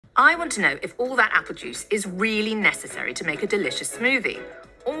I want to know if all that apple juice is really necessary to make a delicious smoothie.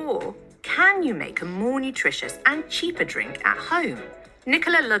 Or can you make a more nutritious and cheaper drink at home?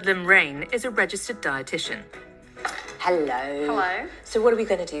 Nichola Ludlam-Raine is a registered dietitian. Hello. Hello. So what are we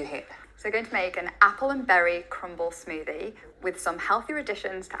going to do here? So we're going to make an apple and berry crumble smoothie with some healthier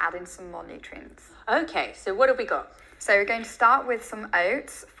additions to add in some more nutrients. Okay, so what have we got? So we're going to start with some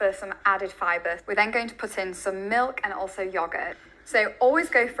oats for some added fibre. We're then going to put in some milk and also yoghurt. So always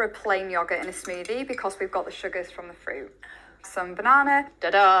go for a plain yoghurt in a smoothie because we've got the sugars from the fruit. Some banana.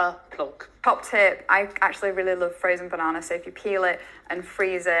 Da-da, plonk. Top tip, I actually really love frozen banana, so if you peel it and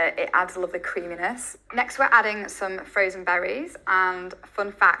freeze it, it adds a lovely creaminess. Next we're adding some frozen berries, and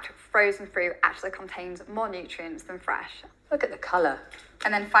fun fact, frozen fruit actually contains more nutrients than fresh. Look at the colour.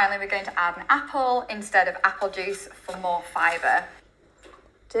 And then finally we're going to add an apple instead of apple juice for more fibre.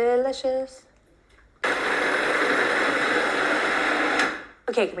 Delicious.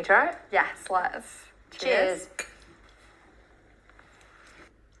 Okay, can we try it? Yes, let's. Cheers.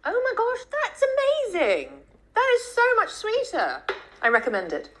 Oh my gosh, that's amazing. That is so much sweeter. I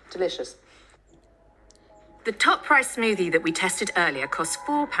recommend it. Delicious. The top price smoothie that we tested earlier costs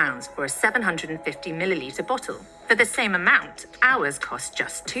 £4 for a 750 millilitre bottle. For the same amount, ours cost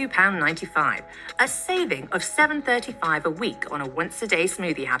just £2.95, a saving of £7.35 a week on a once-a-day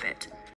smoothie habit.